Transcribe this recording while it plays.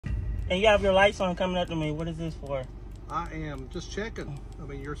And you have your lights on coming up to me. What is this for? I am just checking. I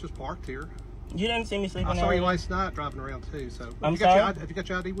mean, you're just parked here. You didn't see me sleeping. I saw you last night driving around too. So I'm sorry. Have you got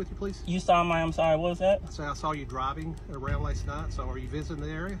your ID with you, please? You saw my. I'm sorry. What was that? I saw you driving around last night. So are you visiting the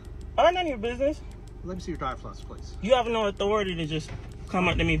area? Oh, none of your business. Let me see your driver's license, please. You have no authority to just come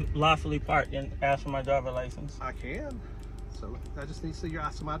up to me lawfully parked and ask for my driver's license. I can. So I just need to see your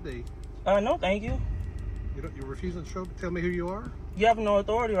some ID. No, thank you. You're refusing to tell me who you are? You have no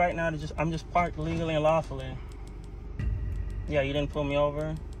authority right now to just. I'm just parked legally and lawfully. Yeah, you didn't pull me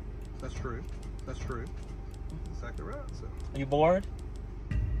over. That's true. That's true. Exactly right. So. Are you bored?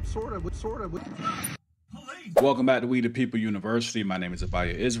 Sort of. Welcome back to We the People University. My name is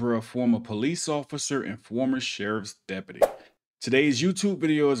Abiyah Israel, former police officer and former sheriff's deputy. Today's YouTube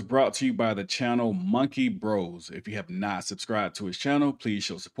video is brought to you by the channel Monkey Bros. If you have not subscribed to his channel, please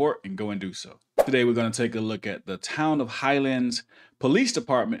show support and go and do so. Today we're going to take a look at the town of Highlands Police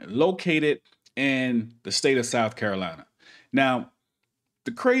Department located in the state of South Carolina. Now,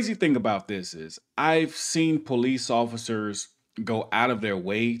 the crazy thing about this is I've seen police officers go out of their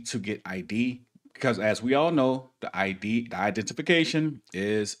way to get ID because, as we all know, the identification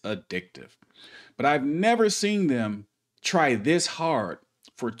is addictive. But I've never seen them try this hard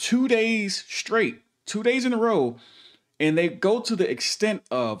for 2 days straight, 2 days in a row, and they go to the extent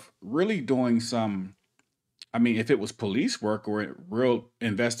of really doing some, I mean, if it was police work or a real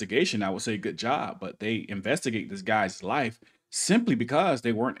investigation, I would say good job, but they investigate this guy's life simply because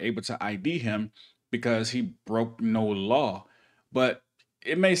they weren't able to ID him because he broke no law. But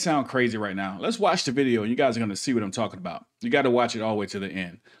it may sound crazy right now. Let's watch the video and you guys are going to see what I'm talking about. You got to watch it all the way to the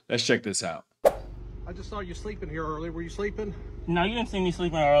end. Let's check this out. I just saw you sleeping here earlier. Were you sleeping? No, you didn't see me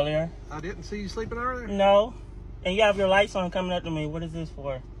sleeping earlier. I didn't see you sleeping earlier? No. And you have your lights on coming up to me. What is this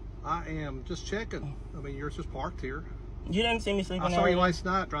for? I am just checking. I mean, you're just parked here. You didn't see me sleeping earlier. I saw you last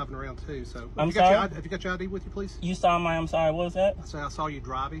night driving around too. So I'm sorry? Have you got your ID with you, please? You saw my. I'm sorry. What was that? I saw you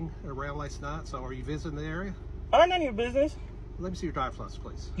driving around last night. So are you visiting the area? Oh, none of your business. Let me see your driver's license,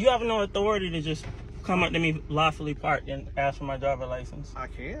 please. You have no authority to just come up to me lawfully parked and ask for my driver's license. I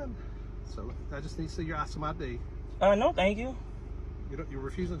can. So I just need to see your some ID. No, thank you. You're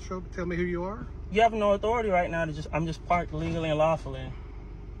refusing to tell me who you are? You have no authority right now to just. I'm just parked legally and lawfully.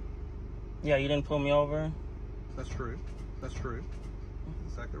 Yeah, you didn't pull me over. That's true. That's true.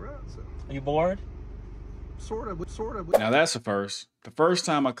 Exactly right. So. Are you bored? Sort of. Now that's a first. The first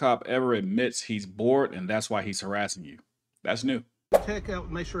time a cop ever admits he's bored and that's why he's harassing you. That's new. Check out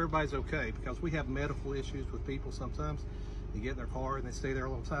and make sure everybody's okay because we have medical issues with people sometimes. They get in their car and they stay there a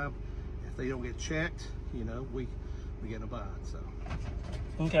long time. If they don't get checked, you know, we get in a bind. So.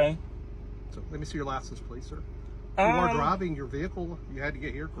 Okay. So let me see your license, please, sir. You are driving your vehicle. You had to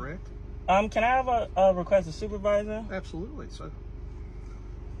get here, correct? Can I have a request a supervisor? Absolutely, sir.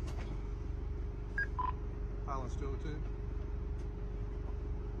 Highlands 202. You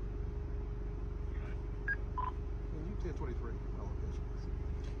 1023.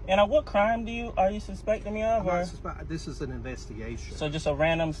 And what crime are you suspecting me of? This is an investigation. So just a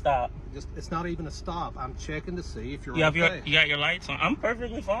random stop. It's not even a stop. I'm checking to see if you're you okay. You got your lights on. I'm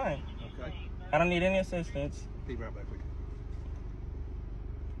perfectly fine. Okay. I don't need any assistance. Be right back with you.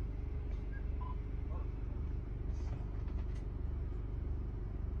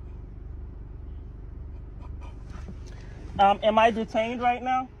 Am I detained right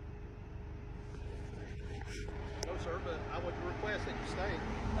now? No, sir, but I would request that you stay.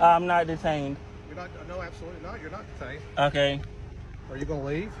 I'm not detained. You're not? No, absolutely not. You're not detained. Okay. Are you going to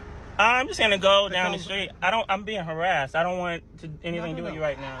leave? I'm just gonna go down the street. I'm being harassed. I don't want anything to do with you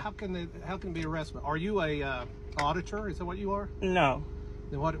right now. How can it be harassment? Are you a auditor? Is that what you are? No.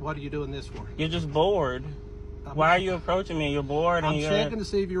 Then what are you doing this for? You're just bored. Why are you approaching me? You're bored. I'm checking to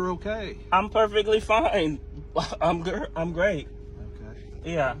see if you're okay. I'm perfectly fine. I'm great. Okay.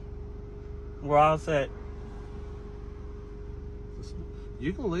 Yeah. We're all set.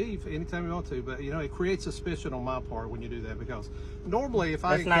 You can leave anytime you want to, but you know it creates suspicion on my part when you do that because normally if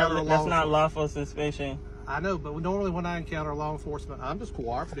I encounter that's not lawful suspicion. I know, but normally when I encounter law enforcement, I'm just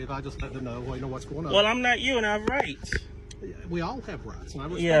cooperative. I just let them know, well, you know what's going on. Well, I'm not you, and I have rights. We all have rights, and I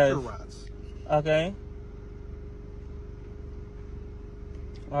respect your rights. Okay.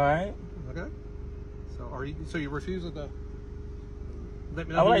 All right. Okay. So you're refusing to let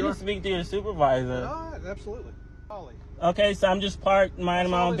me know? I would like to speak to your supervisor. All right, absolutely. Ollie. Okay, so I'm just parked,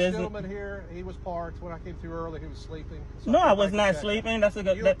 minding my own business. This gentleman here, he was parked when I came through early. He was sleeping. So no, I was not sleeping. That's a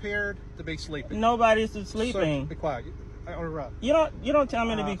good. You appeared to be sleeping. Nobody's sleeping. So, be quiet. Right. You don't tell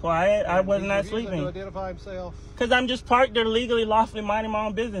me to be quiet. I was not sleeping. To identify himself. Because I'm just parked there legally, lawfully minding my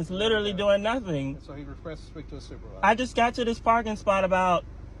own business, literally doing nothing. So he requests to speak to a supervisor. I just got to this parking spot about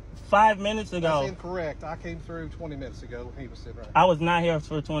 5 minutes ago. That's incorrect. I came through 20 minutes ago. He was sitting right. I was not here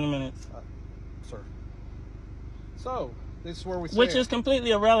for 20 minutes. Sir. So, this is where we stand. Which is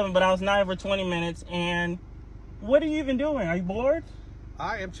completely irrelevant, but I was not here for 20 minutes. And what are you even doing? Are you bored?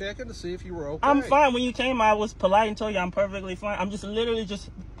 I am checking to see if you were okay. I'm fine. When you came, I was polite and told you I'm perfectly fine. I'm just literally just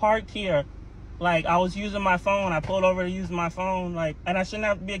parked here. Like, I was using my phone. I pulled over to use my phone. Like, and I shouldn't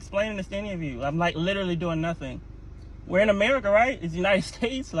have to be explaining this to any of you. I'm like literally doing nothing. We're in America, right? It's the United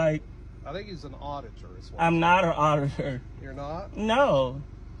States. Like, I think he's an auditor. I'm not an auditor. You're not? No.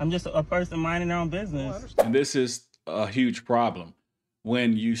 I'm just a person minding their own business. And this is a huge problem.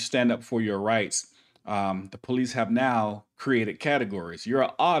 When you stand up for your rights, the police have now created categories. You're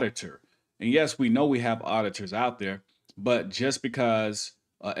an auditor. And yes, we know we have auditors out there, but just because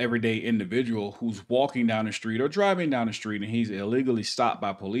an everyday individual who's walking down the street or driving down the street and he's illegally stopped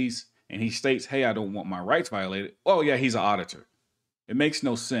by police and he states, hey, I don't want my rights violated. Oh yeah, he's an auditor. It makes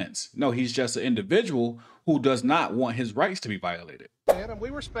no sense. No, he's just an individual who does not want his rights to be violated. And we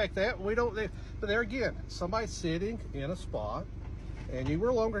respect that. We don't, but there again, somebody's sitting in a spot and you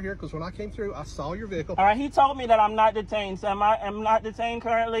were longer here because when I came through, I saw your vehicle. All right, he told me that I'm not detained. So am I not detained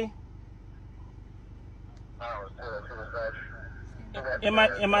currently? Am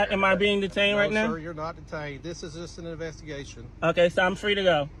I being detained right now? No, sir, you're not detained. This is just an investigation. Okay, so I'm free to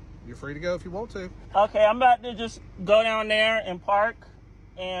go. You're free to go if you want to. Okay, I'm about to just go down there and park,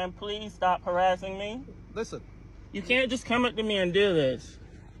 and please stop harassing me. Listen. You can't just come up to me and do this.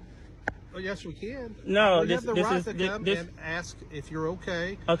 Well, yes, we can. No, we have the right to come and ask if you're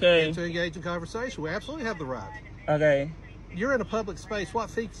okay. Okay. And to engage in conversation. We absolutely have the right. Okay. You're in a public space. What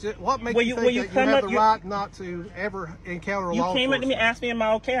makes you think that you have the right not to ever encounter a law enforcement? You came up to me, asked me, am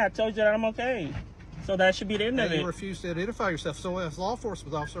I okay? I told you that I'm okay. So that should be the end of it. You refuse to identify yourself. So as a law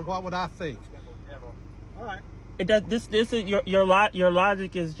enforcement officer, what would I think? All right. It does. This is your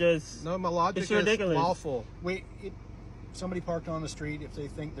logic is just. No, my logic is ridiculous. Lawful. Somebody parked on the street. If they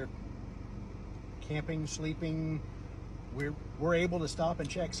think they're camping, sleeping, we're able to stop and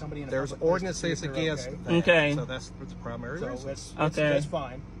check somebody in a There's ordinances against that. Okay. So that's the primary reason. That's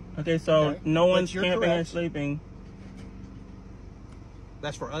fine. Okay, so no one's camping or sleeping.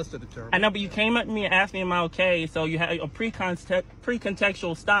 That's for us to determine. I know, but you came up to me and asked me, am I okay? So you had a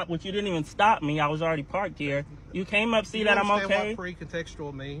pre-contextual stop, which you didn't even stop me. I was already parked here. You came up, see that I'm okay? You understand what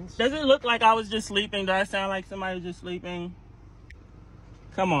pre-contextual means? Does it look like I was just sleeping? Do I sound like somebody was just sleeping?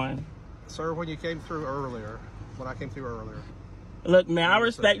 Come on. Sir, when I came through earlier. Look, man, I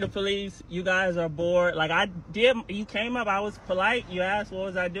respect the police. You guys are bored. Like, you came up, I was polite. You asked, what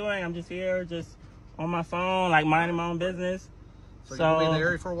was I doing? I'm just here, just on my phone, like minding my own business. So you've been in the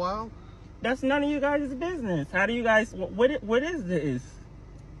area for a while? That's none of you guys' business. How do you guys, what is this?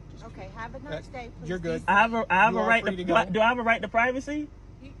 Okay, have a nice day, please. You're good. I have a right to do I have a right to privacy?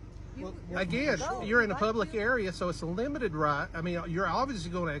 Again, you're in a public area, so it's a limited right. I mean, you're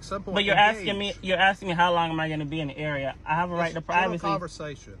obviously going to at some point. But you're asking me how long am I going to be in the area? I have a right to privacy.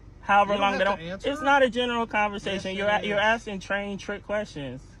 Conversation. However long they don't. It's not a general conversation. Yes, you're asking trained trick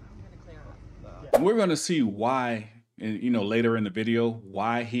questions. We're going to see why, later in the video,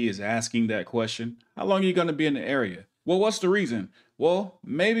 why he is asking that question. How long are you going to be in the area? Well, what's the reason? Well,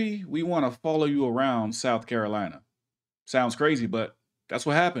 maybe we want to follow you around South Carolina. Sounds crazy, but that's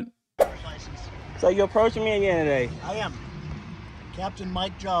what happened. So you're approaching me again today? I am. Captain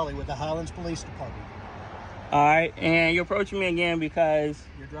Mike Jolly with the Highlands Police Department. All right, and you're approaching me again because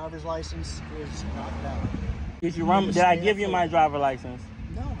your driver's license is not valid. Did I give you my driver license?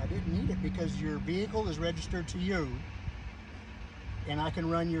 No, I didn't need it because your vehicle is registered to you, and I can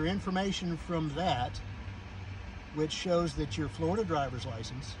run your information from that, which shows that your Florida driver's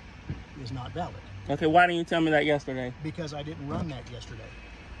license is not valid. Okay, why didn't you tell me that yesterday? Because I didn't run that yesterday.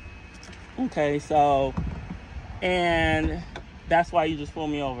 Okay, so, and that's why you just pulled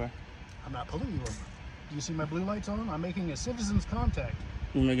me over. I'm not pulling you over. Do you see my blue lights on? I'm making a citizen's contact.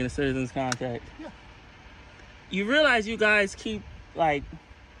 You're making a citizen's contact? Yeah. You realize you guys keep, like,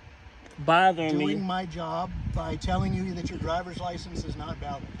 bothering me. Doing my job by telling you that your driver's license is not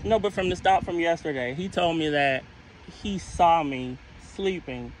valid. No, but from the stop from yesterday, he told me that he saw me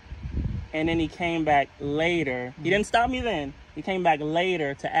sleeping, and then he came back later. He didn't stop me then. He came back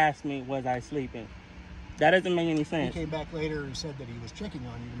later to ask me, was I sleeping? That doesn't make any sense. He came back later and said that he was checking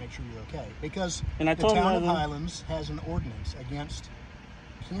on you to make sure you're okay. Because the town of Highlands has an ordinance against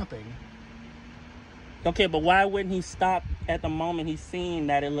camping. Okay, but why wouldn't he stop at the moment he seen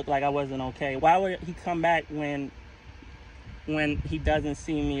that it looked like I wasn't okay? Why would he come back when he doesn't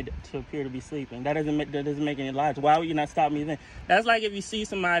see me to appear to be sleeping? That doesn't make any logic. Why would you not stop me then? That's like if you see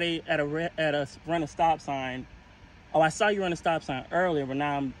somebody at a run a stop sign Oh, I saw you on the stop sign earlier, but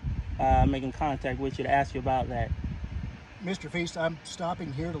now I'm making contact with you to ask you about that. Mr. Feast, I'm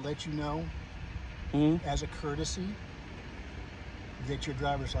stopping here to let you know, as a courtesy, that your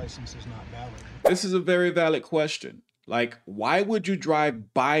driver's license is not valid. This is a very valid question. Like, why would you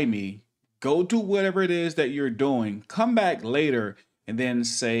drive by me, go do whatever it is that you're doing, come back later, and then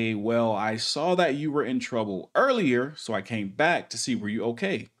say, well, I saw that you were in trouble earlier, so I came back to see were you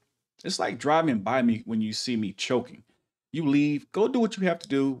okay? It's like driving by me when you see me choking. You leave, go do what you have to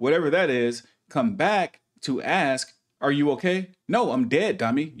do, whatever that is, come back to ask, are you okay? No, I'm dead,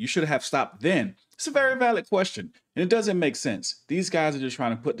 dummy. You should have stopped then. It's a very valid question, and it doesn't make sense. These guys are just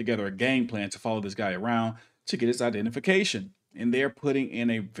trying to put together a game plan to follow this guy around to get his identification, and they're putting in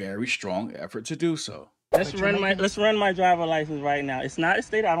a very strong effort to do so. Let's run my driver license right now. It's not a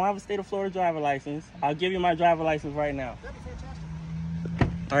state. I don't have a state of Florida driver license. I'll give you my driver license right now. That'd be fantastic.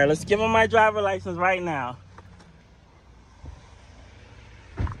 All right, let's give him my driver license right now.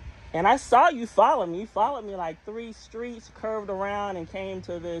 And I saw you follow me. You followed me like 3 streets, curved around, and came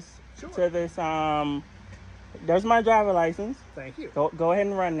to this. Sure. To this. There's my driver license. Thank you. Go ahead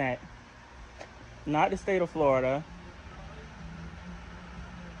and run that. Not the state of Florida.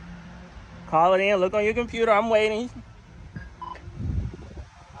 Call it in. Look on your computer. I'm waiting.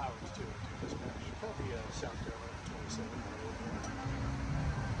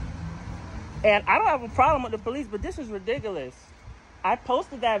 And I don't have a problem with the police, but this is ridiculous. I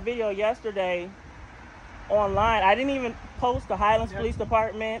posted that video yesterday online. I didn't even post the Highlands Police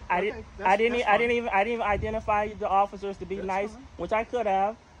Department. I didn't even identify the officers to be nice, which I could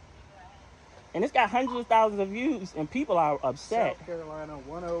have. And it's got hundreds of thousands of views, and people are upset. South Carolina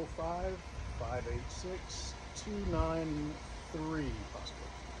 105-586-293 possibly.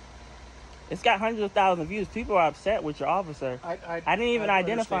 It's got hundreds of thousands of views. People are upset with your officer. I didn't even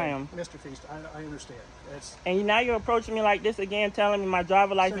identify him. Mr. Feast, I understand. And now you're approaching me like this again, telling me my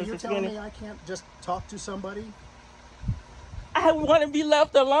driver license is suspended. So you're telling me I can't just talk to somebody? I want to be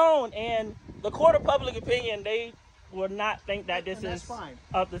left alone. And the court of public opinion, they will not think that this is fine.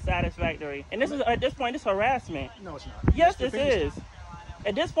 Up to satisfactory. And this is, at this point, this harassment. No, it's not. Yes, this is.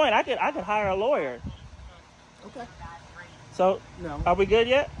 At this point, I could hire a lawyer. Okay. So, no. Are we good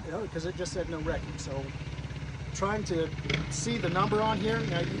yet? No, because it just said no wrecking. So, trying to see the number on here.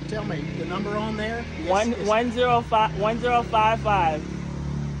 Now, you tell me the number on there. 1055.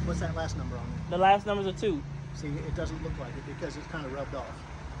 What's that last number on there? The last number's a 2. See, it doesn't look like it because it's kind of rubbed off.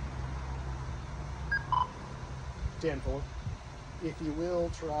 10-4. If you will,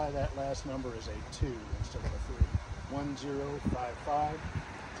 try that last number as a 2 instead of a 3.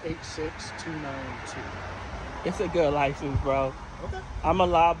 1055-86292. It's a good license, bro. Okay. I'm a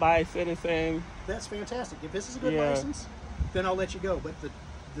law-abiding citizen. That's fantastic. If this is a good license, then I'll let you go. But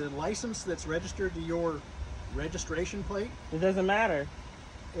the license that's registered to your registration plate, it doesn't matter.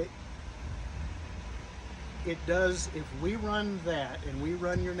 It does. If we run that and we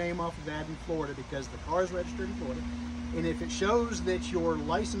run your name off of that in Florida because the car is registered in Florida, and if it shows that your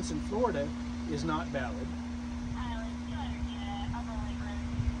license in Florida is not valid,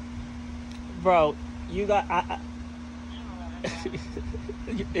 bro, you got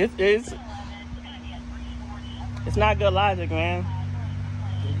it's not good logic, man.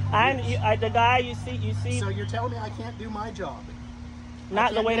 The guy you see. So you're telling me I can't do my job?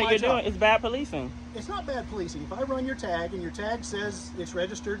 Not the way that you're doing. It's bad policing. It's not bad policing. If I run your tag and your tag says it's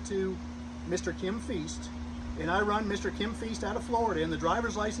registered to Mr. Kim Feast, and I run Mr. Kim Feast out of Florida, and the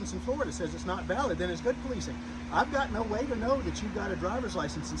driver's license in Florida says it's not valid, then it's good policing. I've got no way to know that you've got a driver's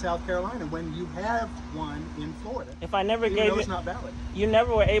license in South Carolina when you have one in Florida. If I never gave it's not valid. You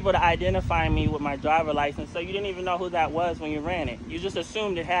never were able to identify me with my driver license, so you didn't even know who that was when you ran it. You just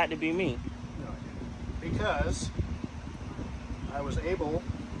assumed it had to be me. No, I didn't. Because I was able.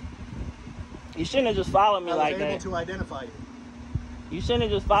 You shouldn't have just followed me like that. I was able to identify you. You shouldn't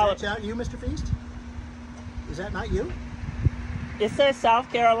have just followed. Is that you, Mr. Feast? Is that not you? It says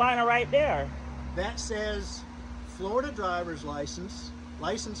South Carolina right there. That says Florida driver's license,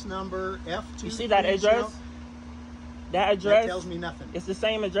 license number F2. You see that address? That address? That tells me nothing. It's the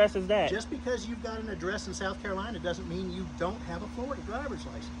same address as that. Just because you've got an address in South Carolina doesn't mean you don't have a Florida driver's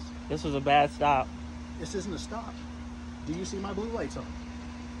license. This was a bad stop. This isn't a stop. Do you see my blue lights on?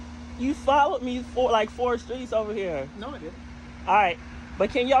 You followed me for like 4 streets over here. No, I didn't. All right.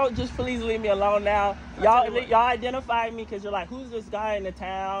 But can y'all just please leave me alone now? Y'all identify me because you're like, who's this guy in the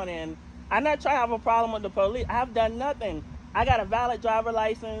town? And I'm not trying to have a problem with the police. I've done nothing. I got a valid driver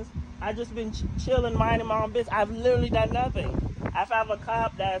license. I've just been chilling, minding my own business. I've literally done nothing. I have a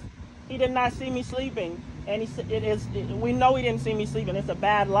cop he did not see me sleeping. And we know he didn't see me sleeping. It's a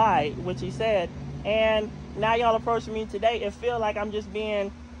bad lie, which he said. And now y'all approaching me today. It feel like I'm just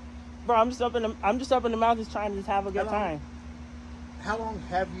being, bro. I'm just up in the mountains trying to just have a good time. How long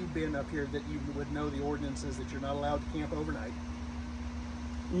have you been up here that you would know the ordinances that you're not allowed to camp overnight?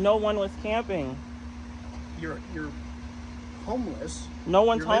 No one was camping. You're homeless. No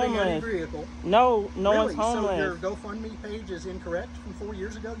one's You're living homeless. in a vehicle. No Really? one's homeless. So your GoFundMe page is incorrect from 4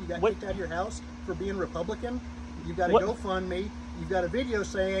 years ago? You got kicked out of your house for being Republican? You've got a GoFundMe. You've got a video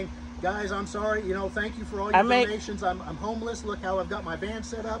saying, guys, I'm sorry, you know, thank you for all your donations. I'm homeless. Look how I've got my van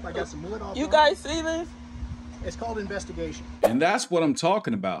set up. I got some wood off. You guys see this? It's called investigation. And that's what I'm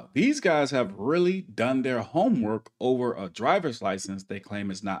talking about. These guys have really done their homework over a driver's license they claim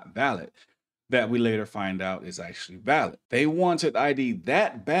is not valid, that we later find out is actually valid. They wanted ID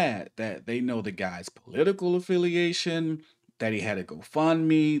that bad that they know the guy's political affiliation, that he had a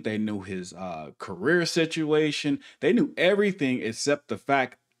GoFundMe, they knew his career situation, they knew everything except the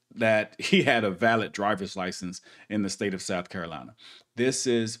fact that he had a valid driver's license in the state of South Carolina. This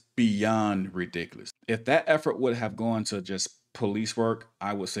is beyond ridiculous. If that effort would have gone to just police work,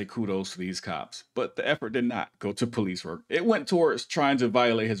 I would say kudos to these cops. But the effort did not go to police work. It went towards trying to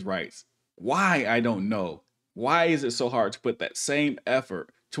violate his rights. Why? I don't know. Why is it so hard to put that same effort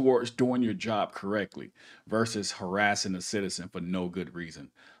towards doing your job correctly versus harassing a citizen for no good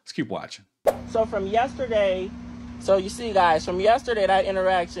reason? Let's keep watching. So from yesterday, so you see guys, from yesterday, that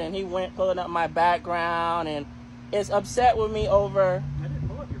interaction, he went pulling up my background and is upset with me over. I didn't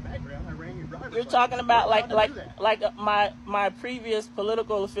pull up your background. I ran your driver's You're license. talking about like my previous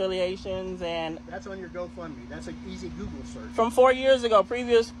political affiliations, and that's on your GoFundMe. That's an easy Google search. from 4 years ago,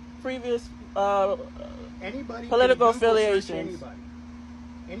 previous Anybody political can Google affiliations. search anybody.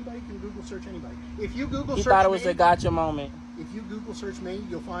 Anybody can Google search anybody. If you Google He search thought it was me, a gotcha moment. if you Google search me,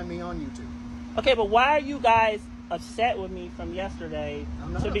 you'll find me on YouTube. Okay, but why are you guys upset with me from yesterday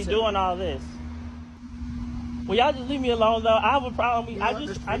I'm not to be upset. doing all this? Will y'all just leave me alone though? I have a problem. You know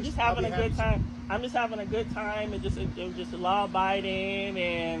what, I'm just having a I'll be good happy time. I'm just having a good time and just law abiding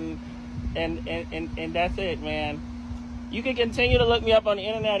and that's it, man. You can continue to look me up on the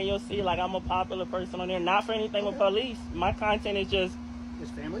internet and you'll see like I'm a popular person on there. Not for anything with police. My content is just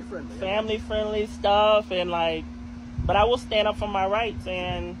It's family friendly. family friendly stuff and like, but I will stand up for my rights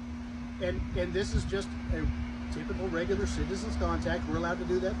and this is just a typical regular citizen's contact. We're allowed to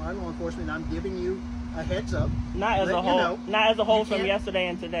do that by law enforcement. I'm giving you a heads up. not as a whole, not as a whole from yesterday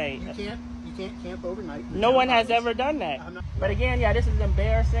and today. You can't camp overnight. No one has ever done that. But again, yeah, this is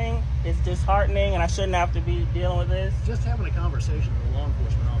embarrassing. It's disheartening, and I shouldn't have to be dealing with this. Just having a conversation with a law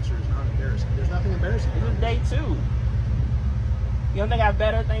enforcement officer is not embarrassing. There's nothing embarrassing. This is day 2. You don't think I have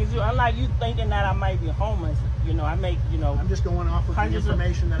better things to do? Unlike you thinking that I might be homeless, you know, I make, you know. I'm just going off with the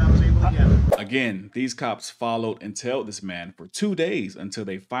information that I was able to gather. Again, these cops followed and tailed this man for 2 days until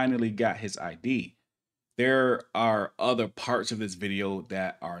they finally got his ID. There are other parts of this video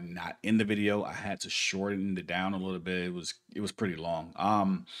that are not in the video. I had to shorten it down a little bit. It was pretty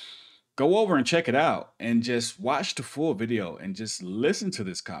long. Go over and check it out and just watch the full video and just listen to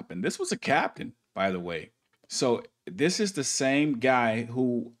this cop. And this was a captain, by the way. So this is the same guy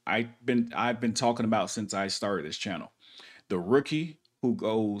who I've been talking about since I started this channel. The rookie who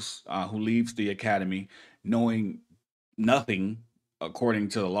leaves the academy knowing nothing according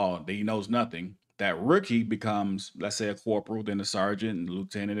to the law. That he knows nothing. That rookie becomes, let's say, a corporal, then a sergeant, and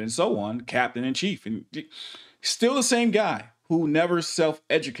lieutenant, and so on, captain and chief. And still the same guy who never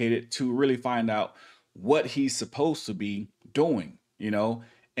self-educated to really find out what he's supposed to be doing, you know?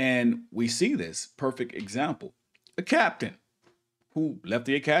 And we see this perfect example. A captain who left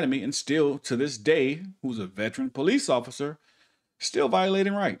the academy and still, to this day, who's a veteran police officer, still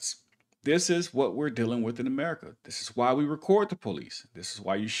violating rights. This is what we're dealing with in America. This is why we record the police. This is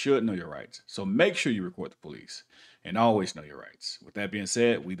why you should know your rights. So make sure you record the police and always know your rights. With that being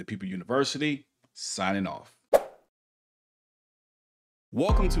said, We the People University, signing off.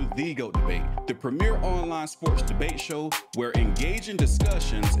 Welcome to The GOAT Debate, the premier online sports debate show where engaging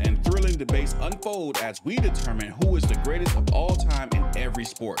discussions and thrilling debates unfold as we determine who is the greatest of all time in every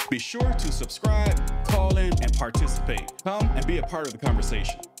sport. Be sure to subscribe, call in, and participate. Come and be a part of the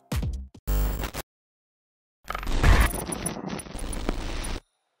conversation.